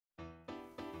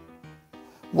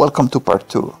Welcome to part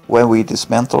 2, where we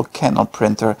dismantle Canon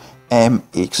printer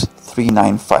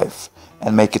MX395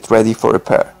 and make it ready for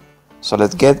repair. So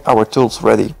let's get our tools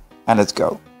ready and let's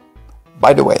go.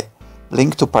 By the way,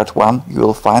 link to part 1 you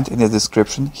will find in the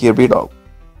description here below.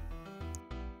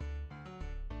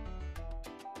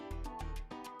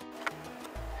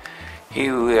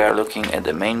 Here we are looking at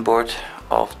the main board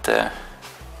of the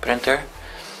printer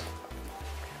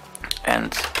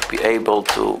and be able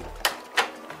to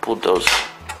put those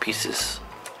pieces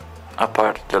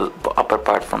apart, the upper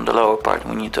part from the lower part.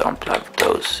 We need to unplug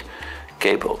those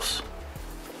cables.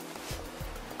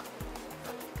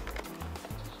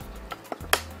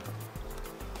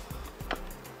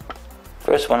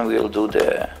 First one we will do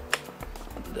the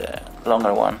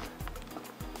longer one.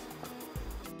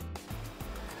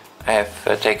 I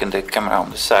have taken the camera on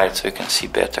the side so you can see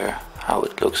better how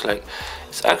it looks like.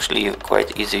 It's actually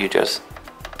quite easy. You just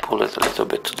pull it a little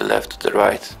bit to the left, to the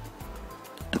right,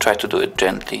 and try to do it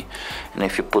gently. And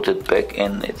if you put it back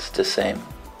in, it's the same.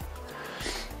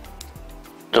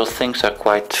 Those things are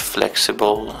quite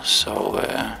flexible, so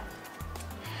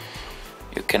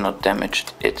you cannot damage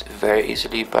it very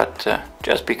easily, but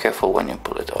just be careful when you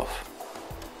pull it off.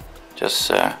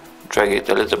 Just drag it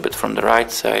a little bit from the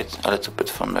right side, a little bit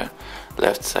from the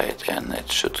left side, and it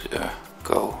should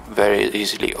go very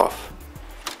easily off.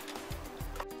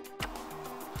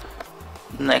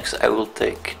 Next I will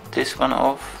take this one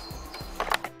off.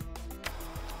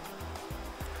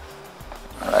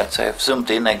 Alright, so I have zoomed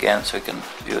in again so you can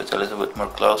view it a little bit more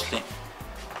closely.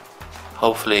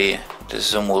 Hopefully the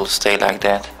zoom will stay like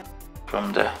that.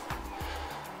 From the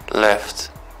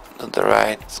left to the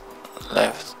right,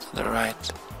 left to the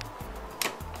right,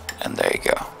 and there you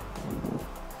go.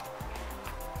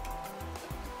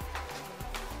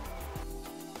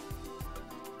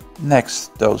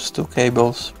 Next, those two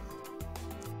cables.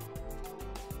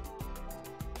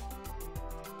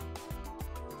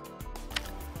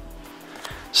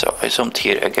 So I zoomed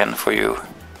here again for you.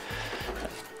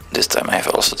 This time I have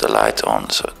also the light on,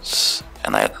 so it's,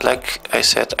 and like I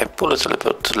said, I pull it a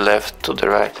little bit to the left, to the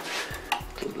right,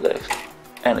 to the left,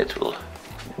 and it will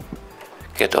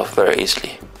get off very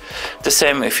easily. The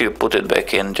same if you put it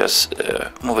back in, just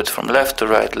move it from left to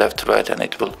right, and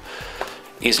it will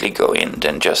easily go in,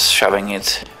 then just shoving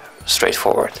it straight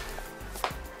forward.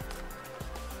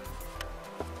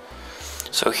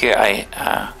 So here I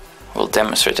will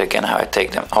demonstrate again how I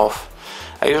take them off.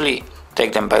 I usually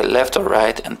take them by left or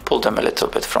right and pull them a little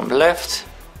bit from left,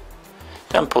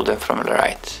 then pull them from the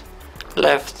right.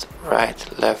 Left, right.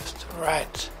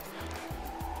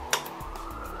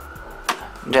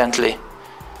 Gently,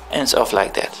 and it's off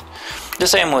like that. The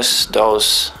same with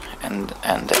those and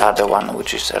the other one,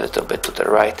 which is a little bit to the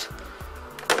right.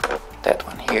 That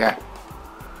one here.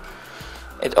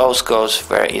 It always goes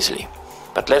very easily.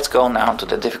 But let's go now to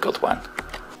the difficult one.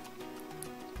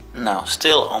 Now,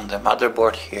 still on the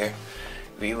motherboard here,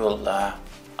 we will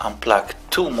unplug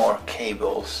two more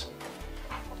cables,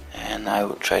 and I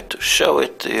will try to show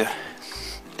it to you.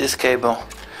 This cable,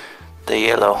 the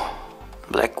yellow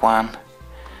black one,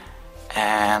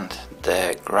 and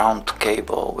the ground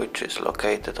cable, which is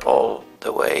located all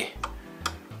the way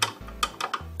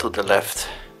to the left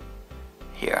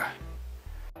here.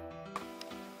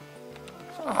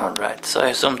 Alright, so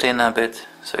I zoomed in a bit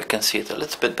so you can see it a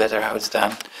little bit better how it's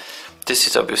done. This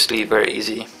is obviously very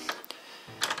easy.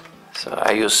 So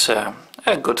I use a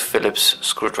good Phillips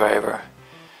screwdriver,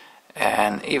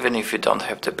 and even if you don't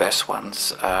have the best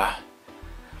ones,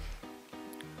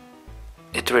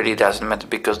 it really doesn't matter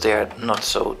because they are not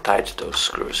so tight, those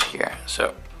screws here.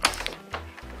 So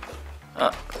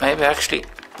maybe actually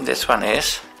this one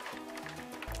is.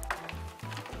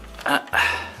 There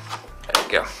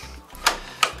we go.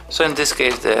 So in this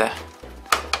case the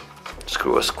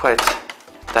screw was quite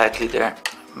tightly there.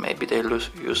 Maybe they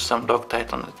use some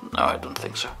Loctite on it. No, I don't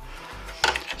think so.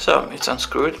 So it's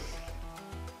unscrewed.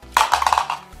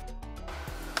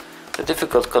 The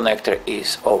difficult connector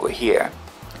is over here.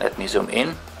 Let me zoom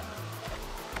in.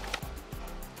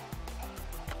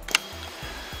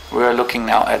 We are looking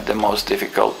now at the most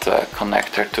difficult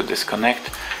connector to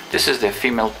disconnect. This is the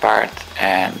female part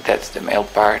and that's the male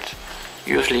part.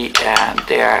 Usually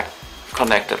they are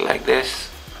connected like this,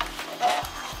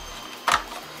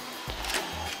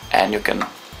 and you can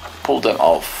pull them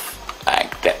off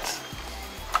like that.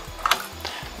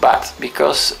 But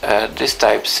because this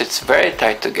type sits very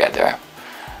tight together,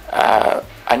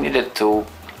 I needed to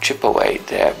chip away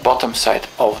the bottom side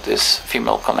of this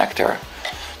female connector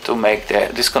to make the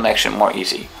disconnection more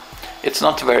easy. It's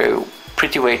not a very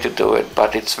pretty way to do it,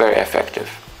 but it's very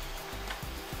effective.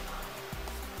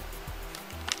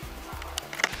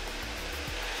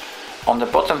 on the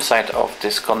bottom side of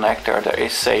this connector there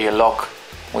is a lock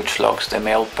which locks the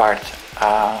male part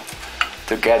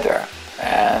together,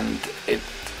 and it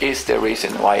is the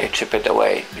reason why I chip it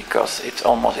away, because it's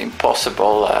almost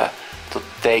impossible to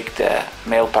take the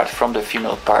male part from the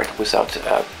female part without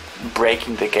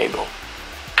breaking the cable.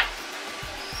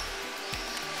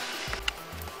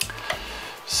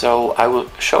 So I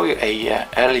will show you a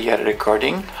earlier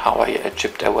recording how I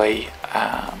chipped away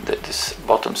this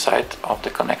bottom side of the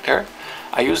connector.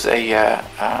 I used a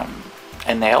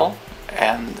nail,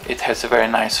 and it has a very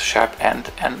nice sharp end,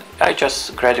 and I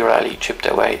just gradually chipped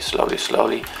away slowly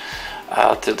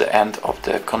till the end of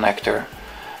the connector,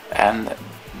 and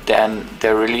then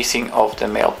the releasing of the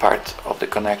male part of the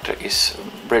connector is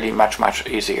really much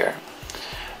easier.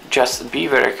 Just be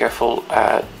very careful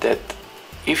that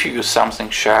if you use something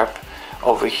sharp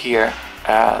over here,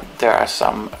 there are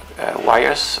some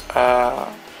wires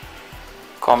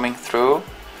coming through,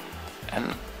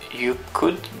 and you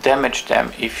could damage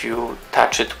them if you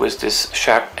touch it with this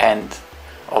sharp end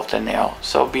of the nail.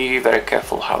 So be very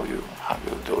careful how you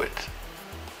do it.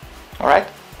 All right.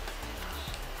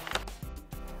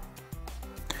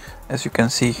 As you can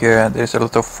see here, there's a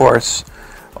lot of force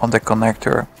on the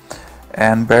connector,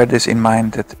 and bear this in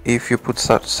mind that if you put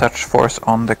such force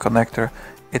on the connector,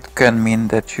 it can mean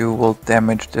that you will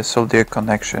damage the solder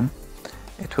connection.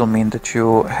 It will mean that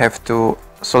you have to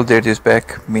solder this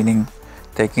back, meaning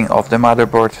taking off the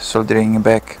motherboard, soldering it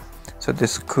back. So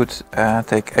this could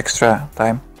take extra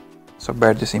time, so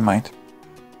bear this in mind.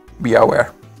 Be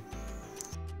aware.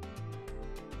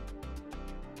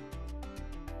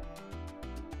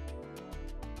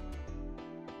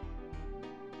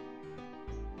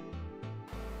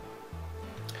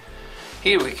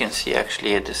 Here we can see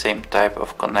actually the same type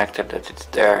of connector that it's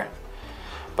there,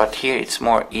 but here it's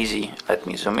more easy. Let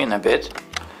me zoom in a bit.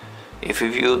 If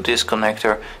you view this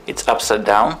connector, it's upside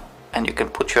down, and you can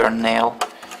put your nail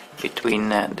between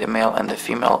the male and the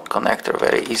female connector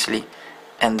very easily,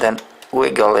 and then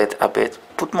wiggle it a bit,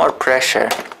 put more pressure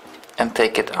and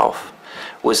take it off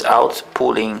without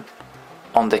pulling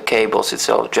on the cables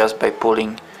itself, just by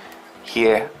pulling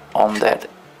here on that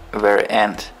very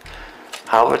end.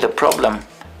 However, the problem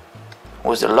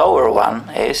with the lower one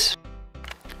is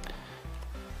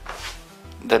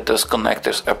that those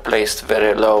connectors are placed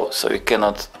very low, so you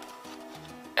cannot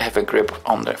have a grip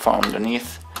on from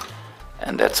underneath,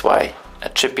 and that's why a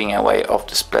chipping away of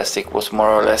this plastic was more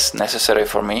or less necessary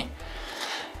for me.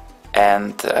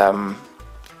 And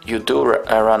you do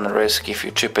run a risk if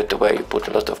you chip it away, you put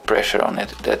a lot of pressure on it,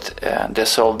 that the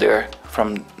solder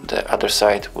from the other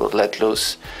side will let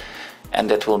loose, and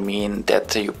that will mean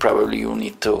that you probably will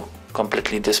need to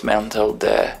completely dismantle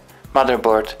the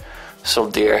motherboard,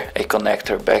 solder a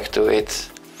connector back to it.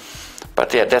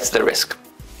 But yeah, that's the risk.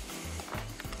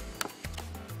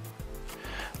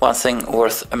 One thing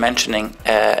worth mentioning,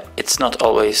 it's not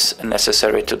always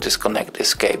necessary to disconnect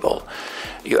this cable.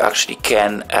 You actually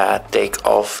can take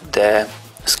off the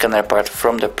scanner part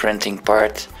from the printing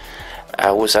part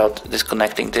without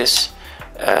disconnecting this.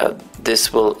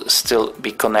 This will still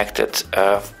be connected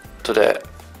to the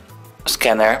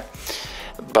scanner,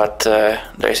 but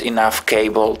there is enough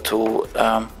cable to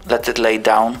let it lay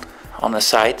down on the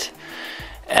side.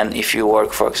 And if you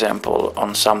work, for example,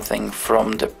 on something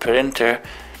from the printer,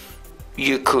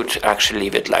 you could actually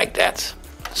leave it like that.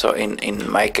 So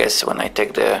in my case, when I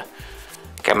take the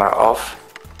camera off,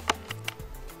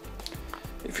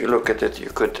 if you look at it, you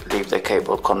could leave the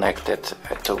cable connected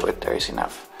to it. There is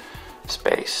enough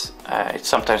space. It's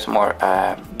sometimes more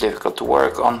difficult to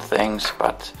work on things,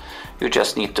 but you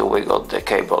just need to wiggle the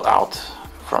cable out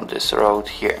from this rod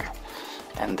here,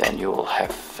 and then you will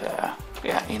have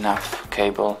enough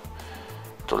cable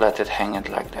to let it hang it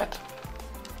like that.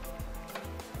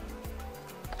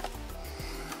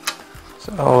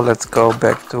 So let's go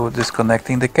back to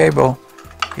disconnecting the cable.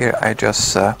 Here I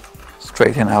just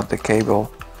straighten out the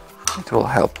cable. It will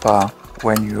help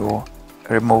when you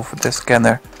remove the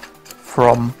scanner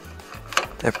from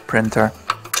the printer.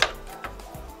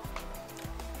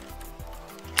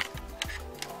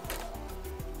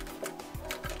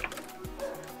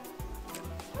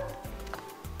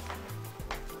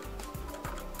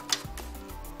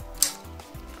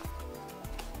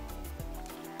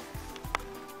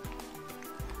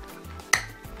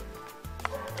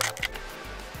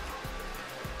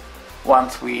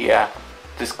 Once we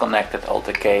disconnected all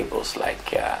the cables,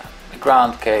 like the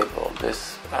ground cable,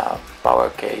 this power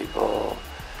cable,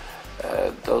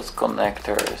 those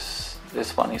connectors,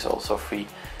 this one is also free,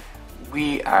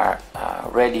 we are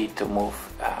ready to move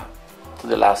to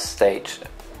the last stage,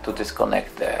 to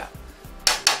disconnect the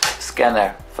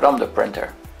scanner from the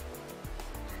printer.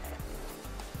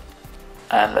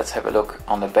 And let's have a look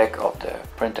on the back of the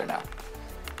printer now.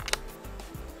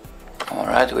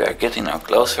 Alright, we are getting now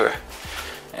closer,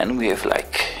 and we have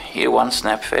like here one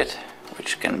snap fit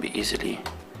which can be easily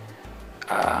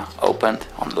opened,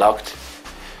 unlocked.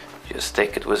 Just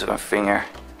take it with one finger,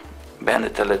 bend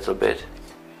it a little bit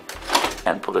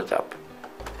and pull it up.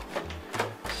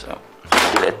 So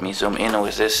let me zoom in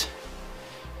with this.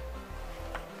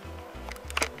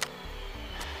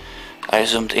 I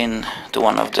zoomed in to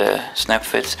one of the snap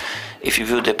fits. If you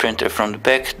view the printer from the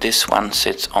back, this one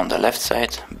sits on the left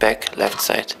side, back left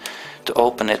side. To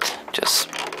open it, just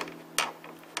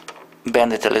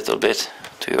bend it a little bit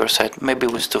to your side, maybe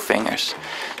with 2 fingers.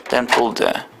 Then pull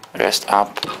the rest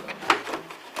up.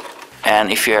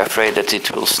 And if you're afraid that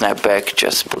it will snap back,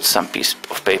 just put some piece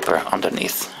of paper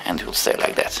underneath and it will stay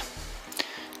like that.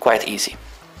 Quite easy.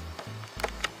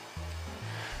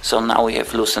 So now we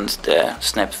have loosened the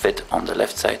snap fit on the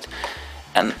left side,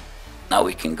 and now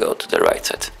we can go to the right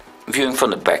side. Viewing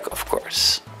from the back, of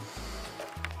course.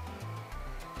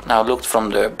 Now looked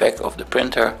from the back of the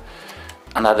printer,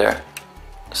 another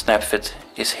snap fit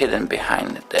is hidden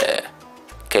behind the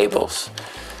cables.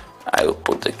 I will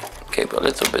put the cable a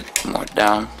little bit more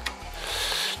down.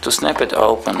 To snap it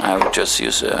open, I will just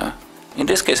use in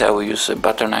this case I will use a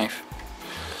butter knife.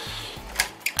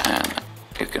 And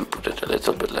you can put it a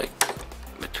little bit like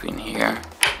between here.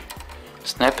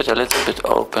 Snap it a little bit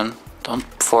open, don't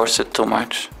force it too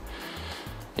much.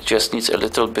 It just needs a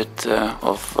little bit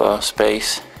of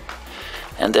space,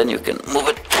 and then you can move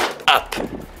it up.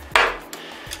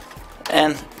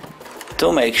 And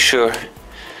to make sure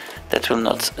that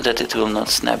it will not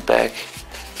snap back,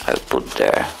 I'll put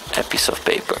there a piece of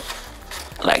paper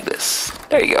like this.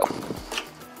 There you go.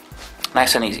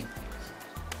 Nice and easy.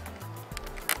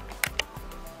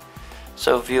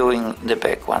 So viewing the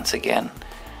back once again,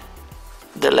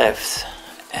 the left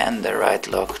and the right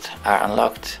locked are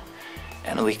unlocked,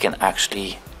 and we can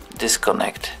actually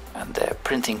disconnect the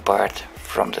printing part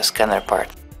from the scanner part.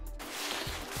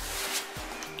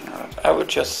 I would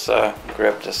just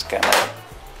grab the scanner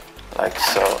like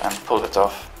so and pull it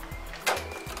off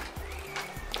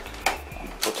and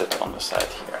put it on the side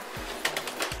here.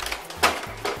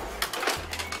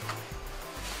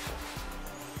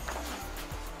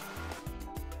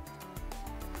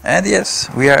 And yes,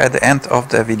 we are at the end of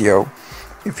the video.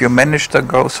 If you managed to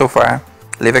go so far,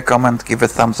 leave a comment, give a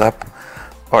thumbs up,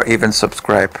 or even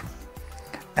subscribe.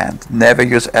 And never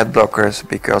use ad blockers,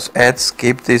 because ads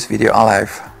keep this video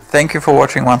alive. Thank you for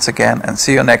watching once again, and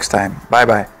see you next time. Bye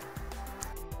bye.